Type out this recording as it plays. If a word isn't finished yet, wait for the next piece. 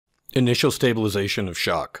Initial stabilization of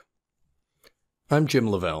shock. I'm Jim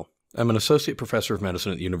Lavelle. I'm an associate professor of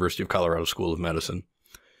medicine at the University of Colorado School of Medicine.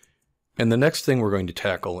 And the next thing we're going to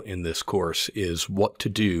tackle in this course is what to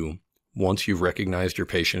do once you've recognized your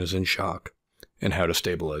patient is in shock and how to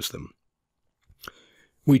stabilize them.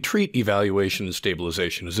 We treat evaluation and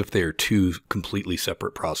stabilization as if they are two completely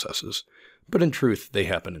separate processes, but in truth, they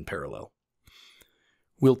happen in parallel.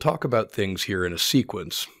 We'll talk about things here in a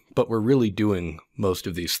sequence, but we're really doing most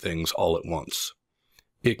of these things all at once.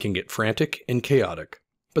 It can get frantic and chaotic,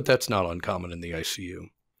 but that's not uncommon in the ICU.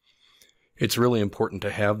 It's really important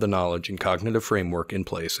to have the knowledge and cognitive framework in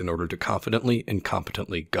place in order to confidently and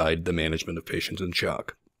competently guide the management of patients in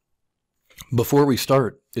shock. Before we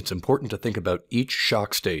start, it's important to think about each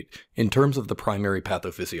shock state in terms of the primary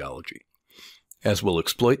pathophysiology, as we'll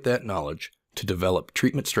exploit that knowledge to develop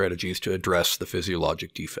treatment strategies to address the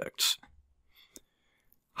physiologic defects.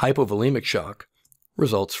 Hypovolemic shock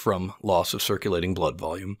results from loss of circulating blood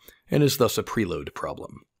volume and is thus a preload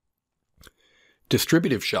problem.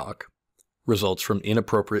 Distributive shock results from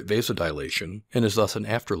inappropriate vasodilation and is thus an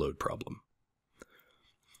afterload problem.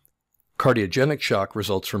 Cardiogenic shock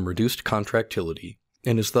results from reduced contractility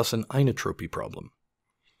and is thus an inotropy problem.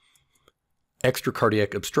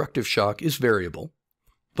 Extracardiac obstructive shock is variable,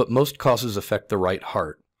 but most causes affect the right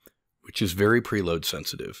heart, which is very preload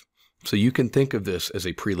sensitive. So you can think of this as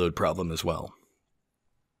a preload problem as well.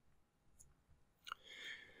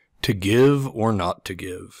 To give or not to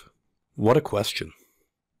give? What a question.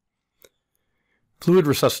 Fluid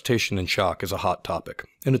resuscitation in shock is a hot topic,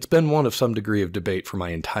 and it's been one of some degree of debate for my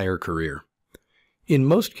entire career. In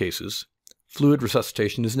most cases, fluid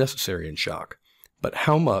resuscitation is necessary in shock, but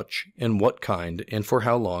how much and what kind and for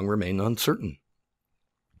how long remain uncertain.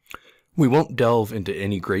 We won't delve into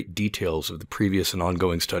any great details of the previous and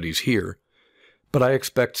ongoing studies here, but I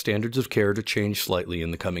expect standards of care to change slightly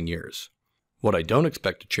in the coming years. What I don't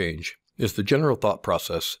expect to change is the general thought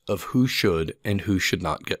process of who should and who should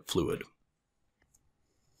not get fluid.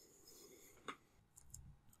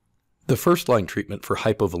 The first-line treatment for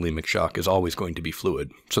hypovolemic shock is always going to be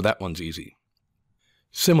fluid, so that one's easy.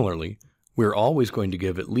 Similarly, we're always going to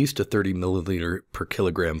give at least a 30 milliliter per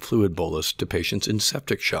kilogram fluid bolus to patients in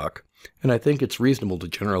septic shock, and I think it's reasonable to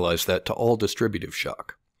generalize that to all distributive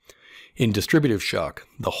shock. In distributive shock,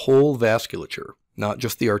 the whole vasculature, not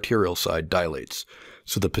just the arterial side, dilates,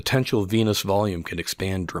 so the potential venous volume can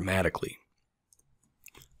expand dramatically.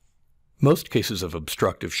 Most cases of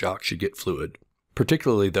obstructive shock should get fluid,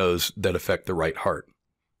 particularly those that affect the right heart,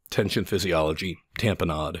 tension physiology,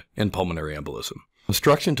 tamponade, and pulmonary embolism.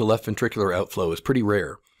 Obstruction to left ventricular outflow is pretty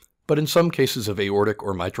rare, but in some cases of aortic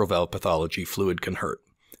or mitral valve pathology, fluid can hurt.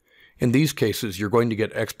 In these cases, you're going to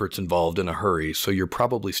get experts involved in a hurry, so you're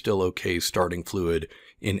probably still okay starting fluid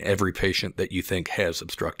in every patient that you think has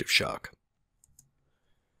obstructive shock.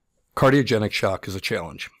 Cardiogenic shock is a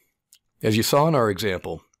challenge. As you saw in our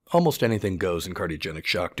example, almost anything goes in cardiogenic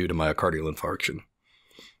shock due to myocardial infarction.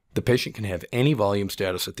 The patient can have any volume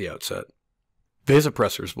status at the outset.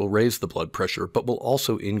 Vasopressors will raise the blood pressure, but will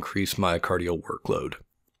also increase myocardial workload.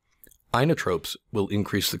 Inotropes will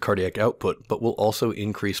increase the cardiac output, but will also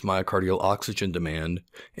increase myocardial oxygen demand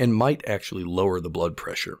and might actually lower the blood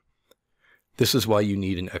pressure. This is why you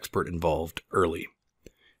need an expert involved early.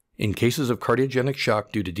 In cases of cardiogenic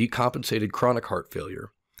shock due to decompensated chronic heart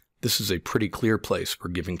failure, this is a pretty clear place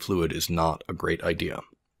where giving fluid is not a great idea.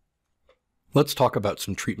 Let's talk about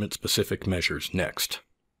some treatment-specific measures next.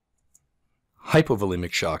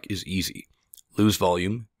 Hypovolemic shock is easy. Lose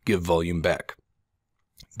volume, give volume back.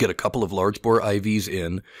 Get a couple of large bore IVs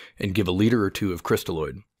in and give a liter or two of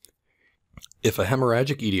crystalloid. If a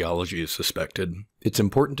hemorrhagic etiology is suspected, it's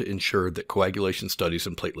important to ensure that coagulation studies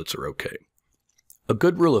and platelets are okay. A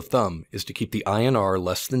good rule of thumb is to keep the INR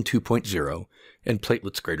less than 2.0 and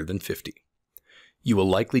platelets greater than 50. You will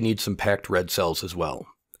likely need some packed red cells as well.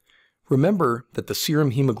 Remember that the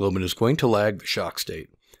serum hemoglobin is going to lag the shock state,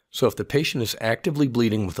 so if the patient is actively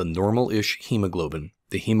bleeding with a normal-ish hemoglobin,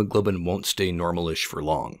 the hemoglobin won't stay normal-ish for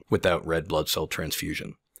long without red blood cell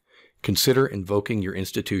transfusion. Consider invoking your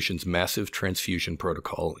institution's massive transfusion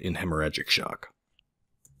protocol in hemorrhagic shock.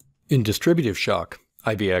 In distributive shock,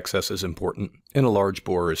 IV access is important, and a large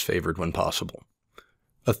bore is favored when possible.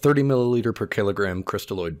 A 30 milliliter per kilogram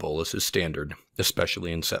crystalloid bolus is standard,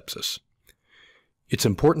 especially in sepsis. It's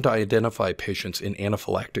important to identify patients in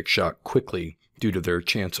anaphylactic shock quickly due to their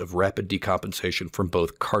chance of rapid decompensation from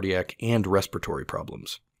both cardiac and respiratory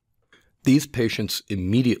problems. These patients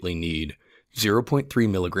immediately need 0.3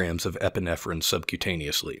 milligrams of epinephrine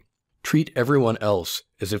subcutaneously. Treat everyone else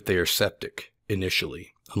as if they are septic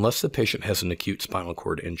initially, unless the patient has an acute spinal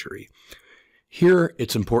cord injury. Here,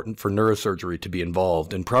 it's important for neurosurgery to be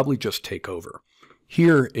involved and probably just take over.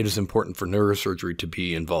 Here, it is important for neurosurgery to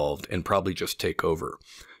be involved and probably just take over.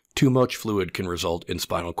 Too much fluid can result in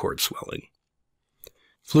spinal cord swelling.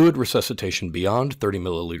 Fluid resuscitation beyond 30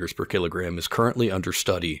 milliliters per kilogram is currently under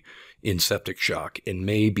study in septic shock and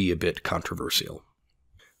may be a bit controversial.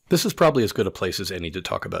 This is probably as good a place as any to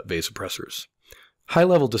talk about vasopressors.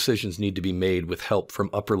 High-level decisions need to be made with help from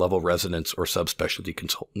upper-level residents or subspecialty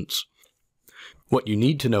consultants. What you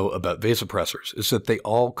need to know about vasopressors is that they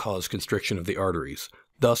all cause constriction of the arteries,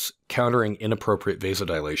 thus countering inappropriate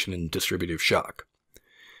vasodilation in distributive shock.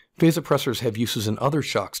 Vasopressors have uses in other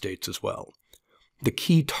shock states as well. The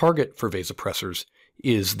key target for vasopressors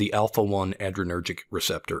is the alpha-1 adrenergic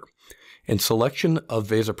receptor, and selection of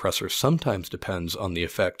vasopressors sometimes depends on the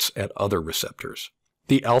effects at other receptors.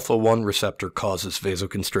 The alpha-1 receptor causes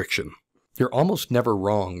vasoconstriction. You're almost never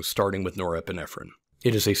wrong starting with norepinephrine.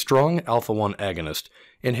 It is a strong alpha-1 agonist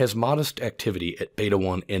and has modest activity at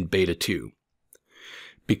beta-1 and beta-2.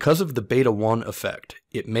 Because of the beta-1 effect,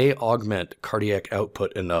 it may augment cardiac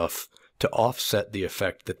output enough to offset the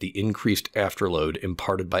effect that the increased afterload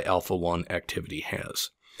imparted by alpha-1 activity has.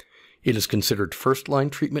 It is considered first-line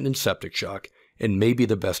treatment in septic shock and may be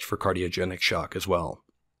the best for cardiogenic shock as well.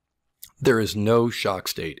 There is no shock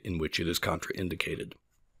state in which it is contraindicated.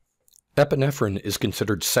 Epinephrine is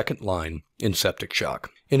considered second-line in septic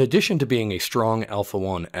shock. In addition to being a strong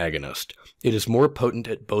alpha-1 agonist, it is more potent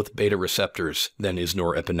at both beta receptors than is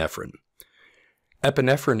norepinephrine.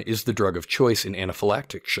 Epinephrine is the drug of choice in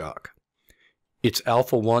anaphylactic shock. Its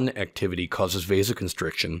alpha-1 activity causes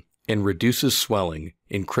vasoconstriction and reduces swelling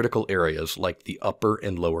in critical areas like the upper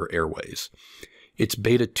and lower airways. Its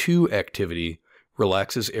beta-2 activity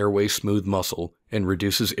relaxes airway smooth muscle and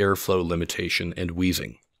reduces airflow limitation and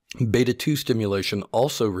wheezing. Beta-2 stimulation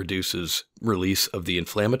also reduces release of the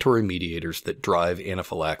inflammatory mediators that drive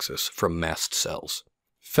anaphylaxis from mast cells.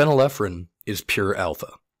 Phenylephrine is pure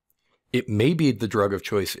alpha. It may be the drug of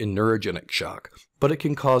choice in neurogenic shock, but it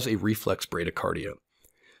can cause a reflex bradycardia.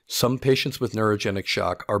 Some patients with neurogenic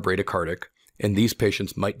shock are bradycardic, and these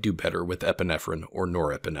patients might do better with epinephrine or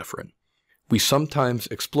norepinephrine. We sometimes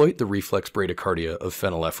exploit the reflex bradycardia of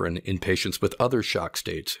phenylephrine in patients with other shock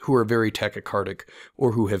states who are very tachycardic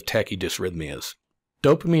or who have tachydysrhythmias.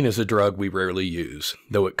 Dopamine is a drug we rarely use,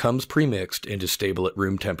 though it comes pre-mixed and is stable at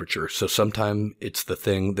room temperature, so sometimes it's the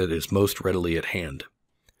thing that is most readily at hand.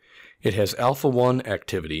 It has alpha-1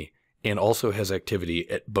 activity and also has activity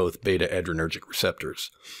at both beta-adrenergic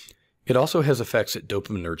receptors. It also has effects at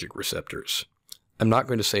dopaminergic receptors. I'm not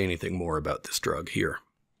going to say anything more about this drug here.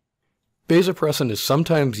 Vasopressin is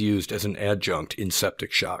sometimes used as an adjunct in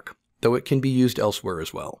septic shock, though it can be used elsewhere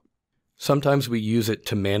as well. Sometimes we use it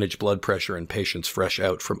to manage blood pressure in patients fresh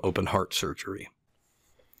out from open heart surgery.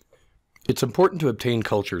 It's important to obtain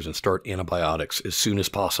cultures and start antibiotics as soon as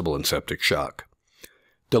possible in septic shock.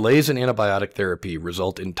 Delays in antibiotic therapy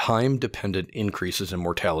result in time-dependent increases in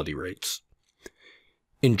mortality rates.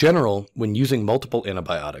 In general, when using multiple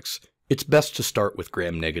antibiotics, it's best to start with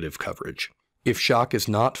gram-negative coverage. If shock is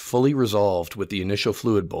not fully resolved with the initial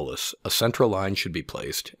fluid bolus, a central line should be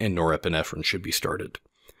placed and norepinephrine should be started.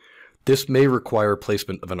 This may require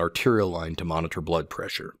placement of an arterial line to monitor blood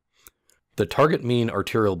pressure. The target mean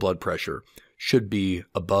arterial blood pressure should be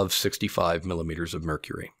above 65 millimeters of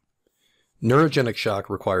mercury. Neurogenic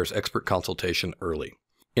shock requires expert consultation early.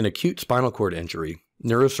 In acute spinal cord injury,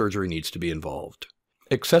 neurosurgery needs to be involved.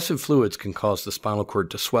 Excessive fluids can cause the spinal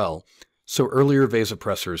cord to swell, so earlier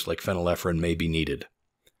vasopressors like phenylephrine may be needed.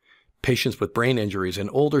 Patients with brain injuries and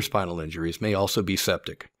older spinal injuries may also be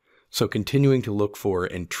septic, so continuing to look for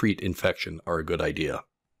and treat infection are a good idea.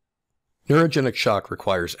 Neurogenic shock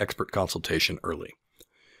requires expert consultation early.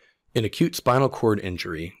 In acute spinal cord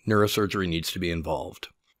injury, neurosurgery needs to be involved.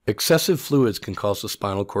 Excessive fluids can cause the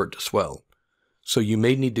spinal cord to swell, so you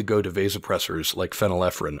may need to go to vasopressors like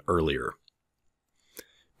phenylephrine earlier.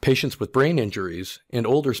 Patients with brain injuries and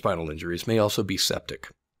older spinal injuries may also be septic,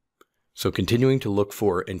 so continuing to look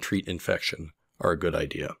for and treat infection are a good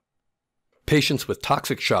idea. Patients with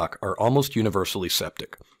toxic shock are almost universally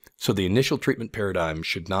septic, so the initial treatment paradigm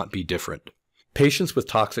should not be different. Patients with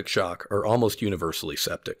toxic shock are almost universally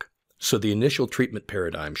septic, so the initial treatment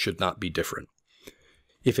paradigm should not be different.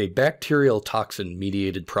 If a bacterial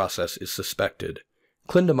toxin-mediated process is suspected,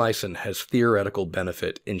 clindamycin has theoretical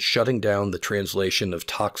benefit in shutting down the translation of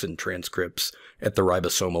toxin transcripts at the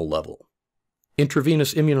ribosomal level.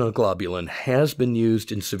 Intravenous immunoglobulin has been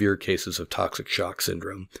used in severe cases of toxic shock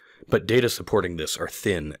syndrome, but data supporting this are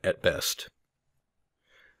thin at best.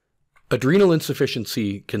 Adrenal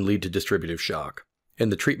insufficiency can lead to distributive shock,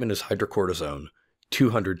 and the treatment is hydrocortisone,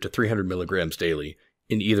 200 to 300 milligrams daily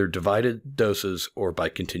in either divided doses or by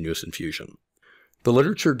continuous infusion. The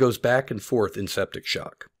literature goes back and forth in septic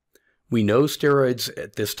shock. We know steroids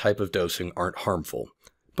at this type of dosing aren't harmful,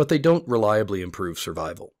 but they don't reliably improve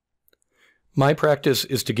survival. My practice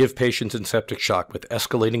is to give patients in septic shock with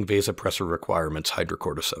escalating vasopressor requirements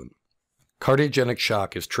hydrocortisone. Cardiogenic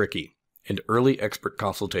shock is tricky, and early expert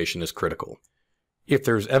consultation is critical. If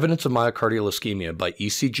there's evidence of myocardial ischemia by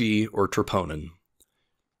ECG or troponin,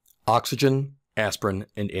 oxygen, aspirin,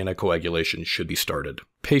 and anticoagulation should be started.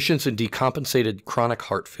 Patients in decompensated chronic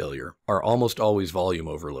heart failure are almost always volume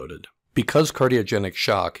overloaded. Because cardiogenic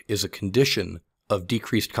shock is a condition of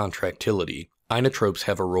decreased contractility, inotropes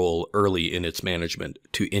have a role early in its management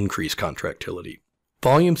to increase contractility.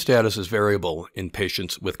 Volume status is variable in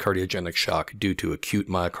patients with cardiogenic shock due to acute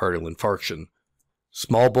myocardial infarction.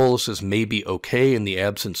 Small boluses may be okay in the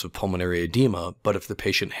absence of pulmonary edema, but if the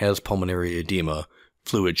patient has pulmonary edema,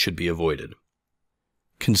 fluid should be avoided.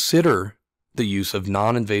 Consider the use of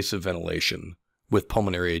non-invasive ventilation with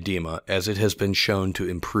pulmonary edema, as it has been shown to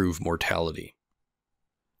improve mortality.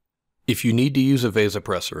 If you need to use a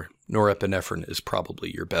vasopressor, norepinephrine is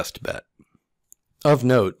probably your best bet. Of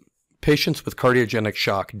note, patients with cardiogenic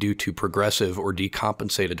shock due to progressive or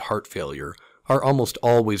decompensated heart failure are almost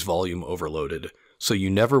always volume overloaded, so you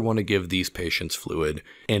never want to give these patients fluid,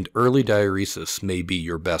 and early diuresis may be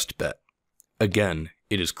your best bet. Again,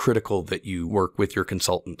 it is critical that you work with your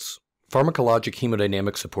consultants. Pharmacologic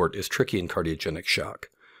hemodynamic support is tricky in cardiogenic shock,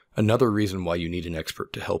 another reason why you need an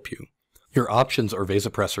expert to help you. Your options are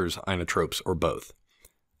vasopressors, inotropes, or both.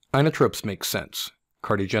 Inotropes make sense.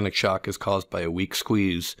 Cardiogenic shock is caused by a weak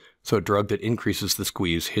squeeze, so a drug that increases the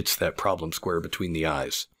squeeze hits that problem square between the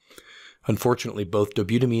eyes. Unfortunately, both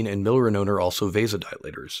dobutamine and milrinone are also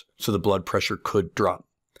vasodilators, so the blood pressure could drop.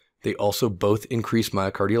 They also both increase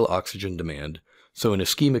myocardial oxygen demand, so in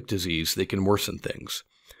ischemic disease they can worsen things.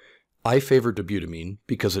 I favor dobutamine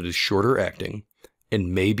because it is shorter acting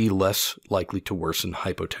and may be less likely to worsen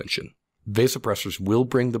hypotension. Vasopressors will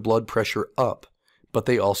bring the blood pressure up, but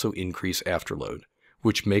they also increase afterload,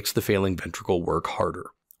 which makes the failing ventricle work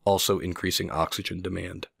harder, also increasing oxygen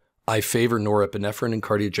demand. I favor norepinephrine in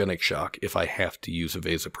cardiogenic shock if I have to use a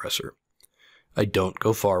vasopressor. I don't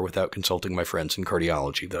go far without consulting my friends in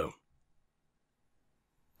cardiology, though.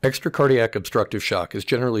 Extracardiac obstructive shock is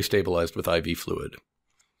generally stabilized with IV fluid.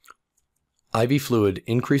 IV fluid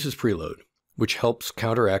increases preload, which helps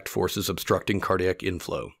counteract forces obstructing cardiac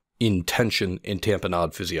inflow in tension and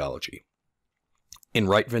tamponade physiology. In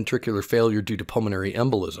right ventricular failure due to pulmonary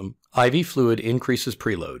embolism, IV fluid increases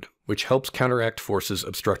preload, which helps counteract forces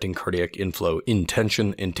obstructing cardiac inflow in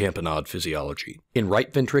tension and tamponade physiology. In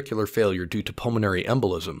right ventricular failure due to pulmonary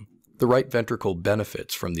embolism, the right ventricle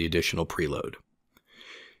benefits from the additional preload.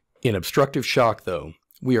 In obstructive shock, though,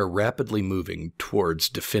 we are rapidly moving towards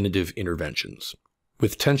definitive interventions.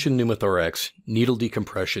 With tension pneumothorax, needle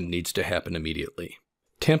decompression needs to happen immediately.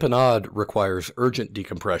 Tamponade requires urgent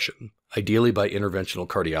decompression, ideally by interventional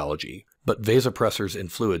cardiology, but vasopressors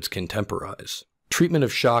and fluids can temporize. Treatment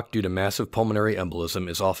of shock due to massive pulmonary embolism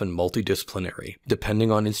is often multidisciplinary,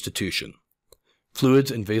 depending on institution.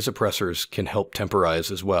 Fluids and vasopressors can help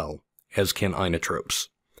temporize as well, as can inotropes.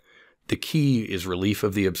 The key is relief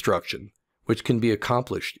of the obstruction, which can be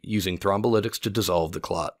accomplished using thrombolytics to dissolve the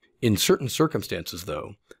clot. In certain circumstances,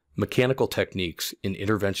 though, mechanical techniques in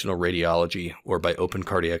interventional radiology or by open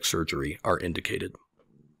cardiac surgery are indicated.